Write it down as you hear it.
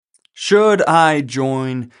Should I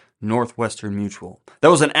join Northwestern Mutual? That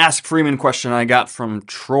was an Ask Freeman question I got from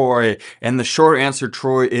Troy, and the short answer,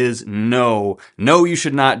 Troy, is no. No, you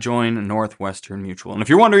should not join Northwestern Mutual. And if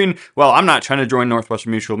you're wondering, well, I'm not trying to join Northwestern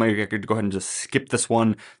Mutual, maybe I could go ahead and just skip this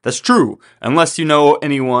one. That's true, unless you know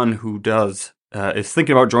anyone who does, is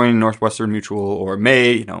thinking about joining Northwestern Mutual or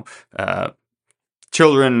may,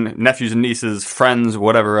 children, nephews and nieces, friends,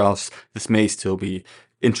 whatever else, this may still be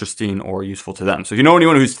interesting or useful to them. So if you know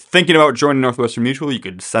anyone who's thinking about joining Northwestern Mutual, you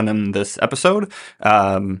could send them this episode.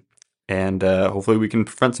 And hopefully we can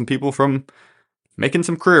prevent some people from making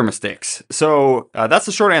some career mistakes. So that's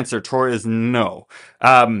the short answer. Troy is no.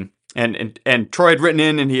 And Troy had written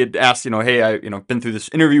in and he had asked, hey, I been through this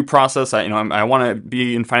interview process. I want to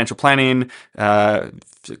be in financial planning,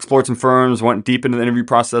 explored some firms, went deep into the interview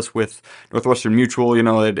process with Northwestern Mutual.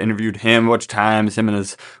 They'd interviewed him a bunch of times, him and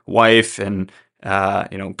his wife, and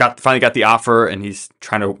finally got the offer, and he's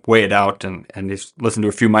trying to weigh it out, and he's listened to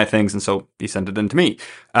a few of my things, and so he sent it in to me.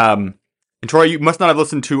 And Troy, you must not have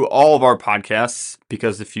listened to all of our podcasts,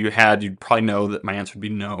 because if you had, you'd probably know that my answer would be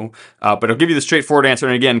no. But I'll give you the straightforward answer,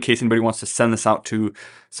 and again, in case anybody wants to send this out to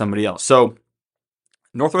somebody else. So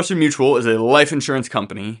Northwestern Mutual is a life insurance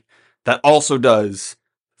company that also does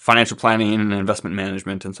financial planning and investment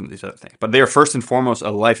management and some of these other things. But they are first and foremost a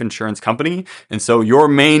life insurance company. And so your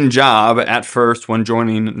main job at first when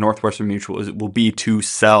joining Northwestern Mutual will be to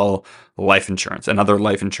sell life insurance and other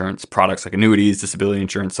life insurance products like annuities, disability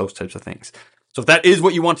insurance, those types of things. So if that is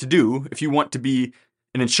what you want to do, if you want to be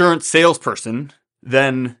an insurance salesperson,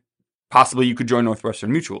 then possibly you could join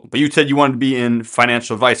Northwestern Mutual. But you said you wanted to be in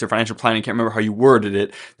financial advice or financial planning. I can't remember how you worded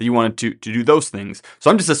it, that you wanted to do those things.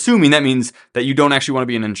 So I'm just assuming that means that you don't actually want to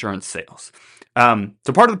be in insurance sales.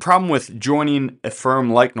 So part of the problem with joining a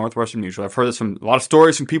firm like Northwestern Mutual, I've heard this from a lot of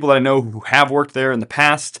stories from people that I know who have worked there in the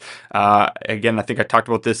past. Again, I think I talked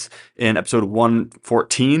about this in episode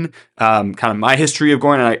 114, kind of my history of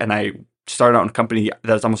going, and I started out in a company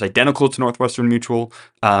that's almost identical to Northwestern Mutual.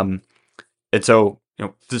 And so,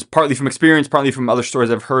 this is partly from experience, partly from other stories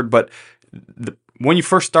I've heard, but when you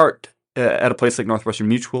first start at a place like Northwestern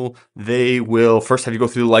Mutual, they will first have you go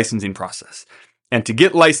through the licensing process. And to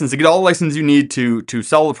get licensed, to get all the license you need to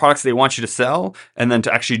sell the products they want you to sell, and then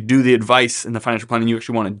to actually do the advice and the financial planning you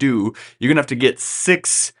actually want to do, you're going to have to get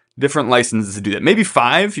 6 different licenses to do that. Maybe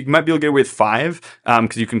 5. You might be able to get away with 5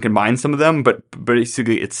 because you can combine some of them, but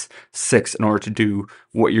basically it's 6 in order to do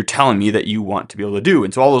what you're telling me that you want to be able to do.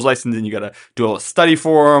 And so all those licenses, you got to do a little study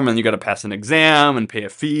for them, and you got to pass an exam and pay a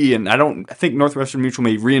fee. And I think Northwestern Mutual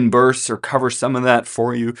may reimburse or cover some of that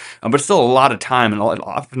for you, but it's still a lot of time, and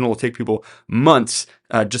often it will take people months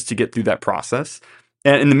just to get through that process.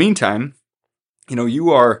 And in the meantime,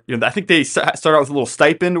 I think they start out with a little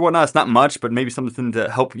stipend or whatnot. It's not much, but maybe something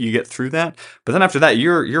to help you get through that. But then after that,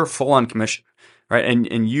 you're full on commission, right? And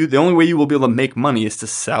the only way you will be able to make money is to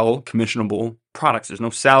sell commissionable products. There's no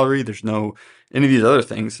salary. There's no any of these other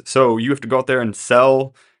things. So you have to go out there and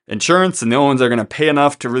sell insurance, and the only ones that are going to pay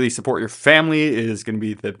enough to really support your family is going to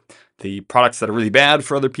be the products that are really bad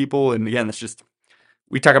for other people. And again, it's just,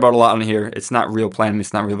 we talk about a lot on here. It's not real planning.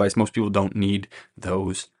 It's not real advice. Most people don't need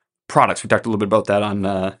those products. We talked a little bit about that on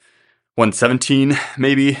 117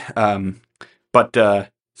 maybe, so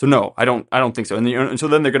no, I don't think so. And so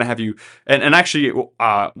then they're going to have you, and actually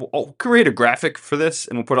we'll create a graphic for this,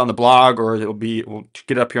 and we'll put it on the blog, or we'll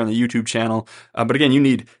get it up here on the YouTube channel. But again, you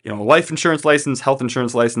need life insurance license, health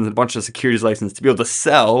insurance license, and a bunch of securities license to be able to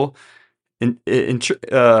sell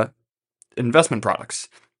investment products.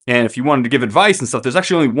 And if you wanted to give advice and stuff, there's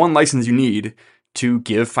actually only one license you need to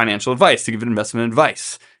give financial advice, to give investment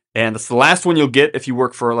advice. And that's the last one you'll get if you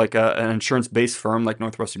work for like an insurance-based firm like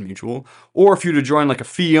Northwestern Mutual, or if you were to join like a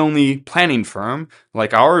fee-only planning firm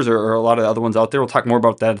like ours, or a lot of other ones out there. We'll talk more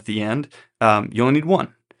about that at the end. You only need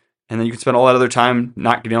one. And then you can spend all that other time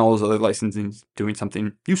not getting all those other licenses, doing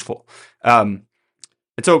something useful. And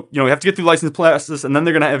so, you have to get through the license process, and then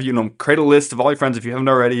they're going to have you, create a list of all your friends if you haven't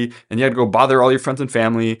already, and you have to go bother all your friends and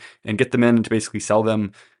family and get them in to basically sell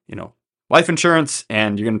them, life insurance,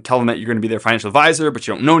 and you're going to tell them that you're going to be their financial advisor, but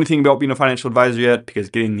you don't know anything about being a financial advisor yet, because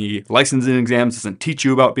getting the licensing exams doesn't teach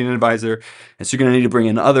you about being an advisor. And so you're going to need to bring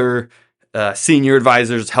in other senior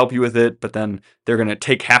advisors to help you with it, but then they're going to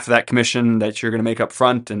take half of that commission that you're going to make up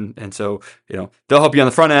front. And so, they'll help you on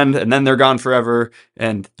the front end, and then they're gone forever,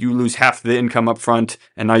 and you lose half the income up front,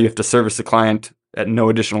 and now you have to service the client at no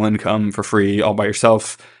additional income for free all by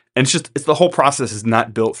yourself. And it's the whole process is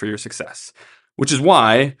not built for your success, which is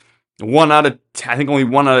why only 1 out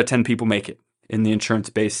of 10 people make it in the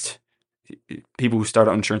insurance-based, people who start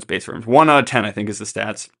out insurance-based firms. 1 out of 10, I think, is the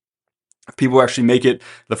stats. If people actually make it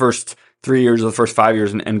the first 3 years or the first 5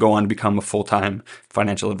 years and go on to become a full-time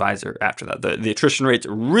financial advisor after that. The attrition rate's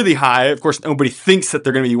really high. Of course, nobody thinks that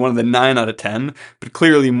they're going to be one of the 9 out of 10, but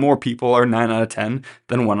clearly more people are 9 out of 10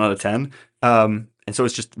 than 1 out of 10. And so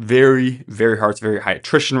it's just very, very hard. It's a very high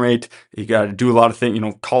attrition rate. You got to do a lot of things,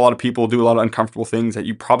 call a lot of people, do a lot of uncomfortable things that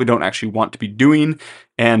you probably don't actually want to be doing.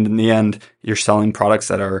 And in the end, you're selling products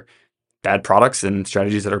that are bad products and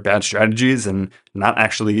strategies that are bad strategies and not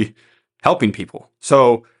actually helping people.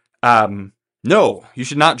 So, no, you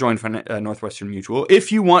should not join Northwestern Mutual.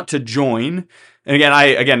 If you want to join, and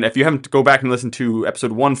again, if you haven't, go back and listen to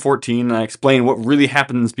episode 114, and I explain what really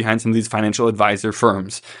happens behind some of these financial advisor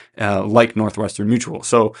firms, like Northwestern Mutual.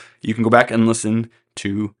 So you can go back and listen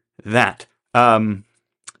to that. But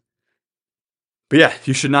yeah,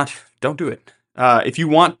 you should not, don't do it. If you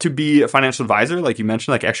want to be a financial advisor, like you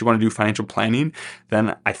mentioned, like actually want to do financial planning,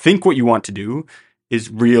 then I think what you want to do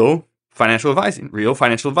is real financial advising, real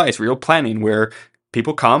financial advice, real planning, where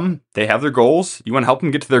people come, they have their goals. You want to help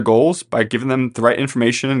them get to their goals by giving them the right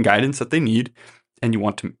information and guidance that they need. And you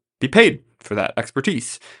want to be paid for that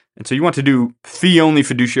expertise. And so you want to do fee-only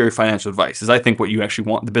fiduciary financial advice is, I think, what you actually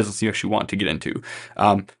want, the business you actually want to get into.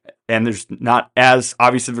 And there's not as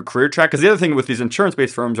obvious of a career track. Because the other thing with these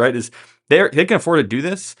insurance-based firms, right, is they can afford to do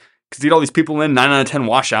this because they get all these people in, 9 out of 10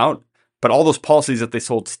 wash out, but all those policies that they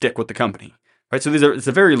sold stick with the company. Right, so it's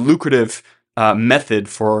a very lucrative method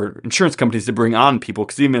for insurance companies to bring on people,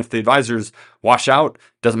 because even if the advisors wash out,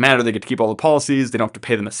 doesn't matter. They get to keep all the policies. They don't have to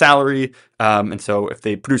pay them a salary. And so if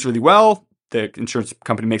they produce really well, the insurance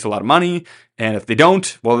company makes a lot of money. And if they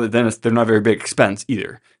don't, well, then they're not a very big expense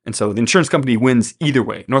either. And so the insurance company wins either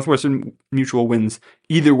way. Northwestern Mutual wins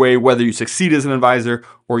either way, whether you succeed as an advisor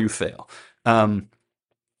or you fail.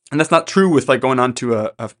 And that's not true with like going on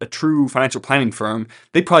to a true financial planning firm.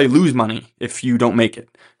 They probably lose money if you don't make it,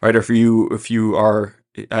 right? Or if you are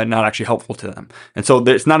not actually helpful to them. And so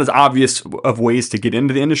it's not as obvious of ways to get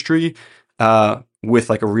into the industry with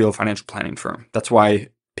like a real financial planning firm. That's why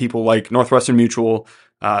people like Northwestern Mutual,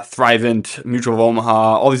 Thrivent, Mutual of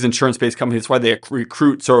Omaha, all these insurance-based companies, that's why they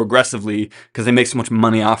recruit so aggressively, because they make so much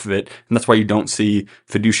money off of it. And that's why you don't see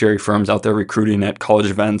fiduciary firms out there recruiting at college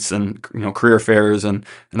events and career fairs and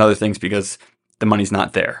other things, because the money's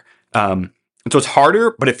not there. And so it's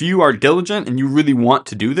harder, but if you are diligent and you really want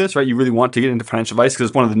to do this, right, you really want to get into financial advice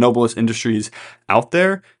because it's one of the noblest industries out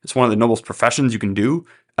there, it's one of the noblest professions you can do,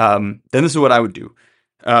 then this is what I would do.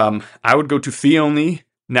 I would go to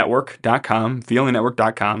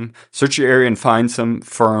feeonlynetwork.com, search your area and find some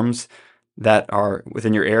firms that are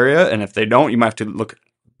within your area. And if they don't, you might have to look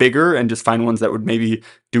bigger and just find ones that would maybe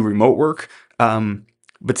do remote work.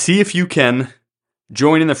 But see if you can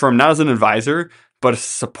join in the firm, not as an advisor, but a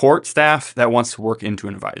support staff that wants to work into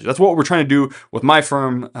an advisor. That's what we're trying to do with my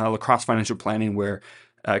firm, Lacrosse Financial Planning, where,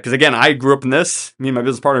 because again, I grew up in this. Me and my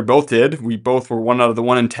business partner both did. We both were 1 out of the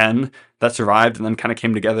 1 in 10 that survived, and then kind of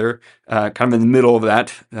came together, kind of in the middle of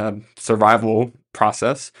that survival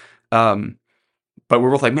process. But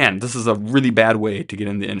we're both like, man, this is a really bad way to get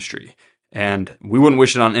in the industry, and we wouldn't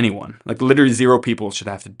wish it on anyone. Like literally 0 people should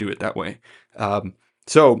have to do it that way.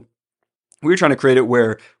 So we're trying to create it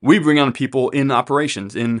where we bring on people in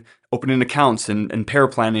operations, in opening accounts and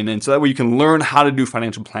paraplanning. And so that way you can learn how to do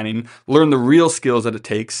financial planning, learn the real skills that it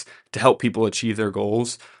takes to help people achieve their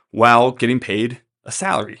goals while getting paid a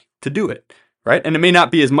salary to do it, right? And it may not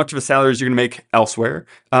be as much of a salary as you're going to make elsewhere,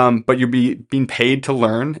 but you'll be being paid to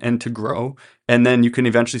learn and to grow. And then you can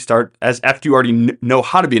eventually start, after you already know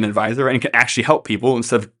how to be an advisor, right, and can actually help people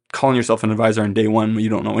instead of calling yourself an advisor on day one when you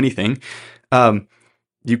don't know anything.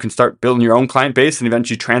 You can start building your own client base and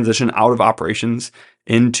eventually transition out of operations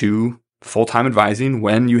into full-time advising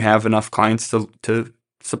when you have enough clients to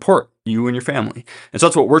support you and your family. And so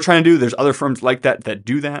that's what we're trying to do. There's other firms like that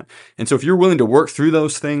do that. And so if you're willing to work through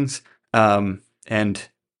those things, and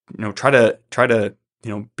try to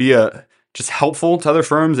be just helpful to other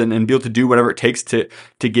firms and be able to do whatever it takes to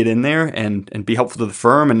get in there and be helpful to the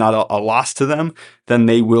firm and not a loss to them, then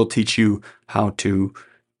they will teach you how to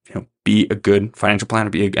be a good financial planner,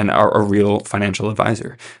 be a real financial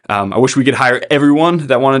advisor. I wish we could hire everyone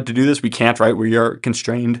that wanted to do this. We can't, right? We are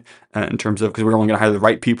constrained in terms of, because we're only going to hire the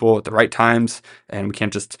right people at the right times, and we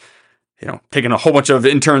can't just, take in a whole bunch of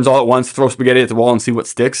interns all at once, throw spaghetti at the wall and see what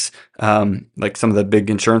sticks, like some of the big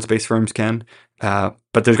insurance-based firms can.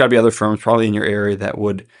 But there's got to be other firms probably in your area that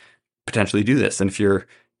would potentially do this. And if you're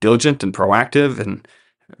diligent and proactive and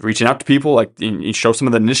reaching out to people, like you show some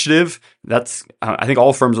of the initiative, that's, I think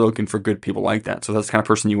all firms are looking for good people like that. So that's the kind of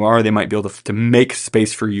person you are. They might be able to make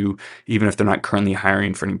space for you, even if they're not currently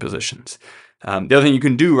hiring for any positions. The other thing you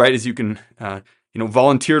can do, right, is you can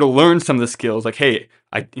volunteer to learn some of the skills. Like, hey,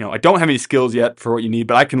 I don't have any skills yet for what you need,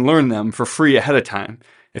 but I can learn them for free ahead of time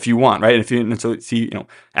if you want, right?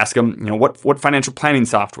 Ask them, what financial planning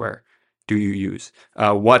software do you use?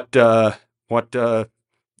 What other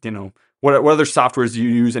softwares do you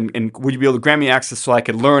use? And would you be able to grant me access so I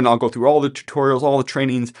could learn? I'll go through all the tutorials, all the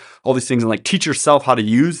trainings, all these things, and like teach yourself how to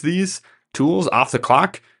use these tools off the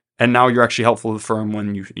clock. And now you're actually helpful to the firm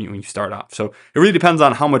when you start off. So it really depends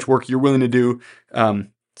on how much work you're willing to do.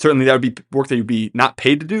 Certainly that would be work that you'd be not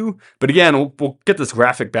paid to do. But again, we'll get this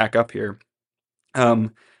graphic back up here.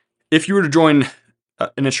 If you were to join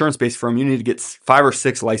an insurance-based firm, you need to get 5 or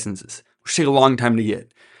 6 licenses, which take a long time to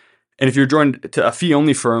get. And if you're joined to a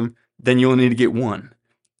fee-only firm, then you'll need to get 1.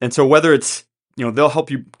 And so whether it's, they'll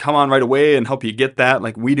help you come on right away and help you get that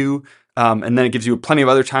like we do, and then it gives you plenty of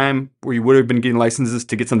other time where you would have been getting licenses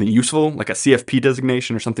to get something useful, like a CFP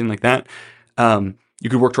designation or something like that. You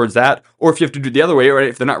could work towards that. Or if you have to do it the other way, right?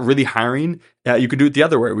 If they're not really hiring, you could do it the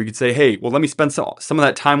other way. We could say, hey, well, let me spend some of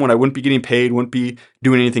that time when I wouldn't be getting paid, wouldn't be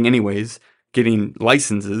doing anything anyways, getting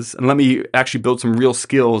licenses, and let me actually build some real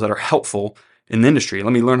skills that are helpful in the industry.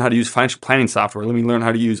 Let me learn how to use financial planning software. Let me learn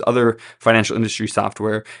how to use other financial industry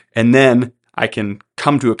software. And then I can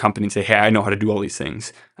come to a company and say, hey, I know how to do all these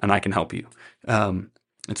things and I can help you. And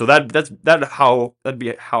so that'd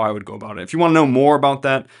be how I would go about it. If you want to know more about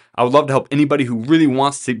that, I would love to help anybody who really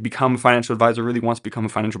wants to become a financial advisor, really wants to become a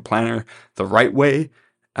financial planner the right way.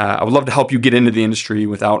 I would love to help you get into the industry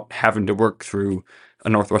without having to work through a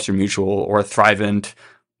Northwestern Mutual or a Thrivent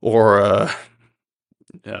or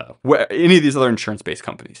any of these other insurance-based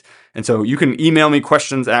companies. And so you can email me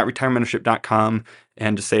questions at retirementorship.com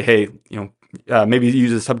and just say, hey, maybe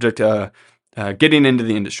use the subject getting into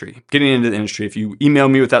the industry. If you email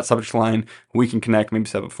me with that subject line, we can connect, maybe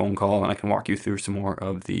set up a phone call, and I can walk you through some more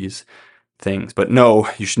of these things. But no,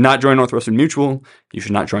 you should not join Northwestern Mutual. You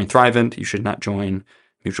should not join Thrivent. You should not join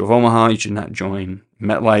Mutual of Omaha. You should not join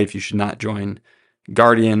MetLife. You should not join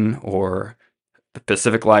Guardian or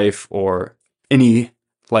Pacific Life or any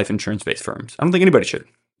life insurance-based firms. I don't think anybody should.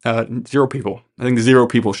 0 people. I think 0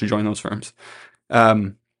 people should join those firms.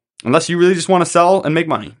 Unless you really just want to sell and make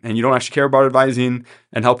money and you don't actually care about advising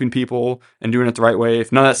and helping people and doing it the right way.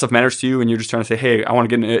 If none of that stuff matters to you and you're just trying to say, hey, I want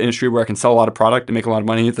to get in an industry where I can sell a lot of product and make a lot of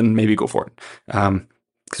money, then maybe go for it.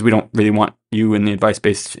 Because we don't really want you in the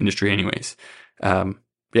advice-based industry anyways. If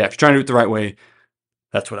you're trying to do it the right way,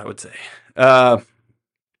 that's what I would say.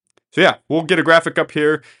 We'll get a graphic up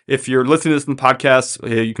here. If you're listening to this in the podcast,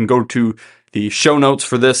 you can go to the show notes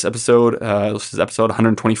for this episode. This is episode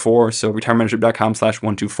 124, so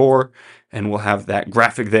retirementorship.com/124, and we'll have that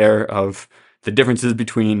graphic there of the differences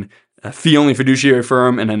between a fee-only fiduciary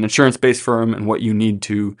firm and an insurance-based firm and what you need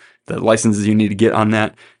to, the licenses you need to get on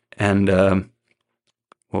that. And,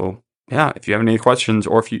 if you have any questions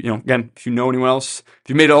or if you know anyone else, if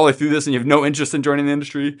you made it all the way through this and you have no interest in joining the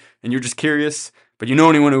industry and you're just curious, but you know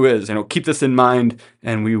anyone who is, keep this in mind,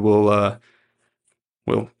 and we will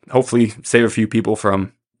we'll hopefully save a few people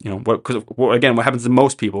from, what happens to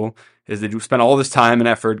most people is they do spend all this time and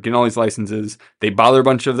effort getting all these licenses. They bother a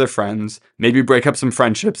bunch of their friends, maybe break up some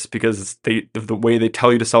friendships because of the way they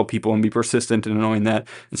tell you to sell people and be persistent in knowing that.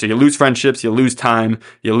 And so you lose friendships, you lose time,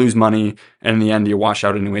 you lose money, and in the end you wash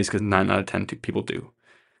out anyways because 9 out of 10 people do.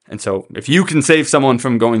 And so if you can save someone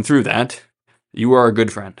from going through that, you are a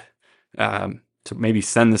good friend. So maybe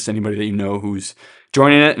send this to anybody that you know who's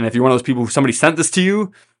joining it. And if you're one of those people who somebody sent this to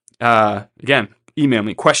you, again, email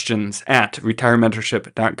me questions at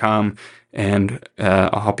retirementorship.com and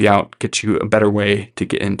I'll help you out, get you a better way to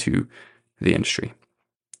get into the industry.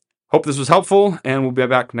 Hope this was helpful, and we'll be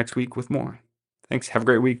back next week with more. Thanks. Have a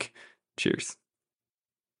great week. Cheers.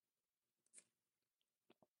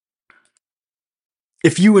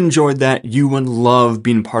 If you enjoyed that, you would love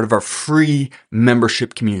being part of our free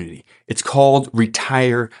membership community. It's called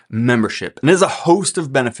Retire Membership, and it has a host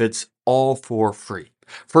of benefits all for free.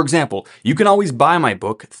 For example, you can always buy my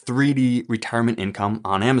book, 3D Retirement Income,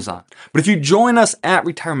 on Amazon. But if you join us at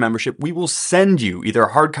Retire Membership, we will send you either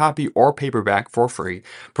a hard copy or paperback for free,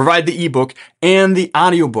 provide the ebook and the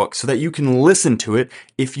audiobook so that you can listen to it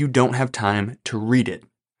if you don't have time to read it.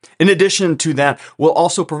 In addition to that, we'll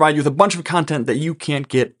also provide you with a bunch of content that you can't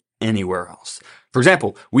get anywhere else. For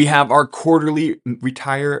example, we have our quarterly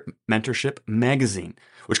Retire Mentorship magazine,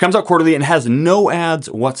 which comes out quarterly and has no ads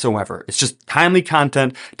whatsoever. It's just timely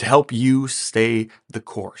content to help you stay the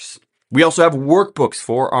course. We also have workbooks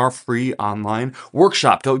for our free online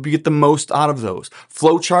workshop to help you get the most out of those,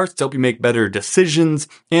 flowcharts to help you make better decisions,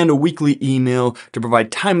 and a weekly email to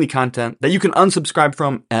provide timely content that you can unsubscribe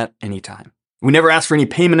from at any time. We never ask for any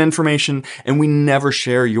payment information, and we never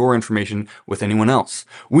share your information with anyone else.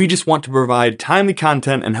 We just want to provide timely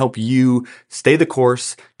content and help you stay the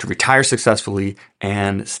course to retire successfully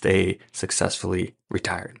and stay successfully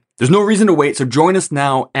retired. There's no reason to wait, so join us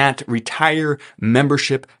now at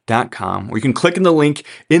retiremembership.com, where you can click in the link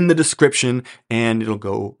in the description and it'll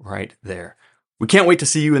go right there. We can't wait to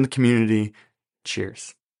see you in the community.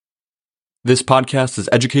 Cheers. This podcast is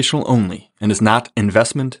educational only and is not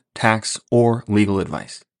investment, tax, or legal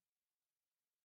advice.